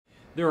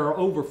There are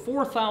over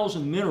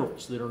 4,000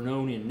 minerals that are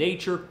known in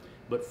nature,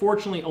 but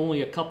fortunately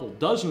only a couple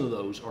dozen of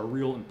those are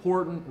real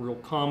important, real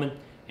common,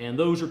 and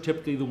those are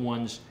typically the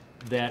ones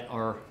that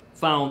are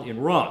found in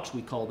rocks.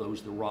 We call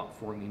those the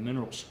rock-forming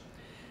minerals.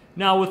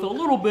 Now, with a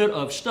little bit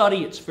of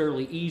study, it's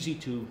fairly easy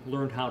to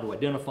learn how to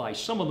identify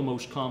some of the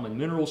most common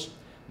minerals.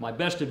 My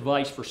best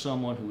advice for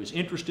someone who is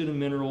interested in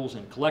minerals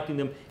and collecting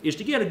them is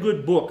to get a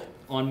good book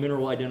on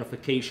mineral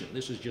identification.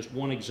 This is just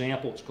one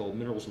example. It's called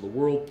Minerals of the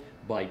World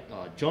by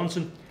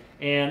Johnson,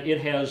 and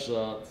it has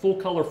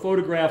full-color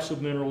photographs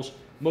of minerals.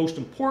 Most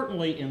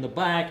importantly, in the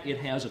back, it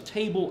has a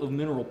table of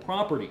mineral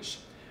properties.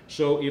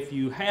 So if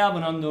you have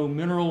an unknown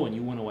mineral and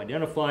you want to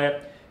identify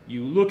it,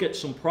 you look at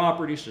some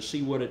properties to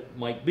see what it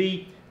might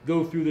be,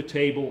 go through the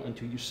table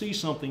until you see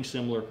something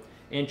similar,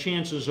 and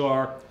chances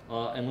are,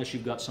 unless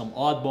you've got some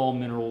oddball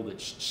mineral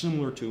that's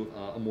similar to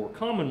a more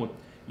common one,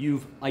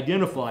 you've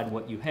identified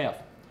what you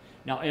have.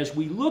 Now, as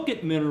we look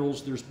at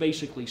minerals, there's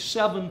basically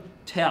 7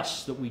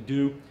 tests that we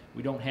do.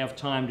 We don't have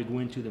time to go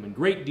into them in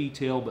great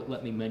detail, but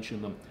let me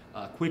mention them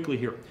quickly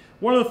here.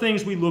 One of the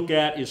things we look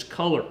at is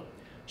color.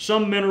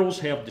 Some minerals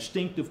have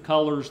distinctive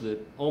colors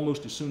that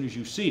almost as soon as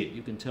you see it,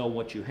 you can tell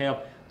what you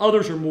have.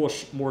 Others are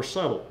more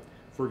subtle.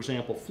 For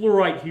example,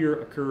 fluorite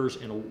here occurs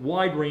in a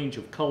wide range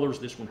of colors.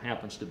 This one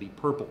happens to be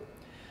purple.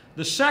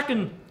 The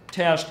second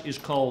test is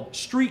called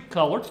streak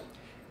color.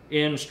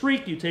 In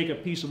streak, you take a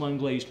piece of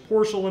unglazed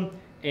porcelain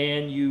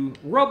and you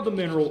rub the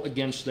mineral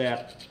against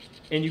that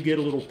and you get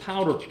a little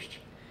powder.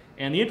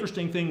 And the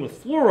interesting thing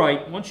with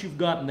fluorite, once you've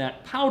gotten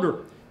that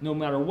powder, no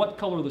matter what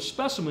color the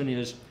specimen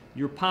is,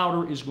 your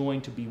powder is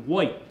going to be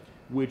white,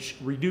 which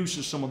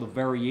reduces some of the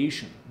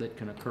variation that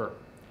can occur.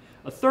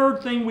 A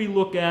third thing we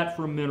look at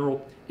for a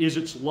mineral is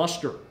its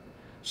luster.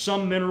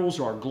 Some minerals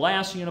are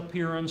glassy in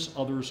appearance,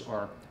 others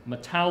are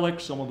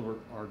metallic, some of them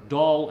are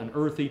dull and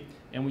earthy,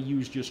 and we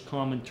use just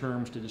common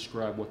terms to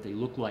describe what they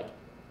look like.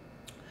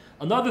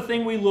 Another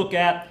thing we look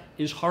at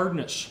is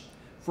hardness.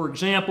 For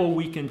example,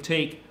 we can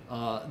take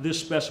this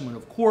specimen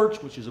of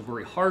quartz, which is a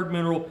very hard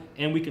mineral,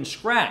 and we can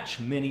scratch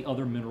many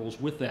other minerals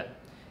with that.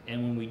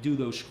 And when we do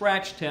those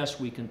scratch tests,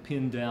 we can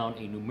pin down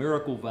a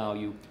numerical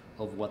value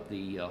of what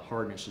the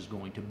hardness is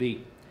going to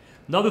be.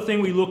 Another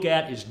thing we look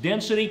at is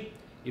density.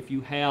 If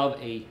you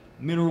have a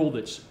mineral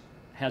that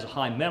has a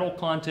high metal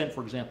content,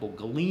 for example,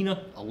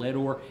 galena, a lead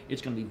ore,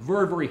 it's going to be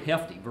very, very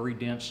hefty, very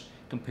dense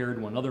compared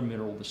to another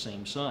mineral the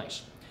same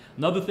size.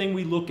 Another thing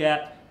we look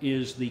at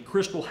is the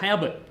crystal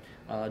habit.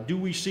 Do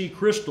we see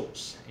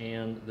crystals?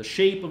 And the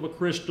shape of a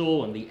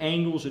crystal and the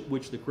angles at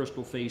which the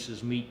crystal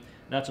faces meet,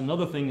 that's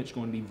another thing that's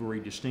going to be very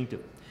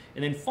distinctive.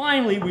 And then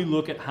finally, we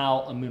look at how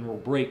a mineral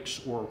breaks,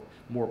 or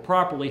more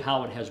properly,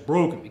 how it has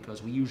broken,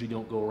 because we usually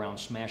don't go around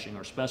smashing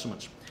our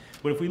specimens.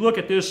 But if we look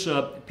at this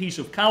piece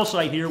of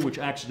calcite here, which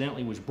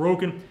accidentally was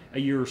broken a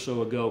year or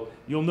so ago,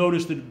 you'll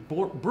notice that it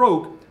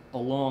broke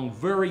along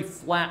very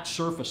flat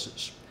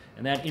surfaces.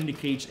 And that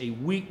indicates a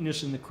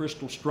weakness in the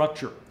crystal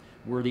structure,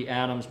 where the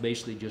atoms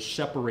basically just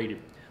separated.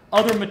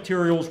 Other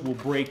materials will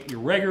break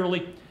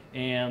irregularly,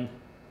 and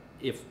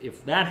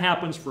if that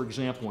happens, for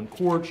example, in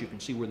quartz, you can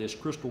see where this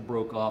crystal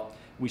broke off.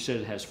 We said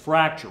it has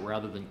fracture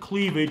rather than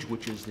cleavage,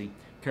 which is the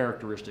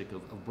characteristic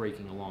of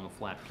breaking along a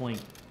flat plane.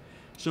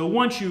 So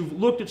once you've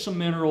looked at some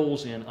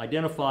minerals and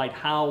identified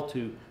how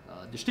to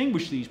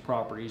distinguish these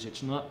properties,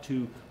 it's not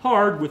too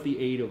hard, with the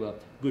aid of a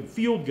good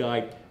field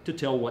guide, to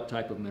tell what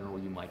type of mineral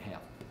you might have.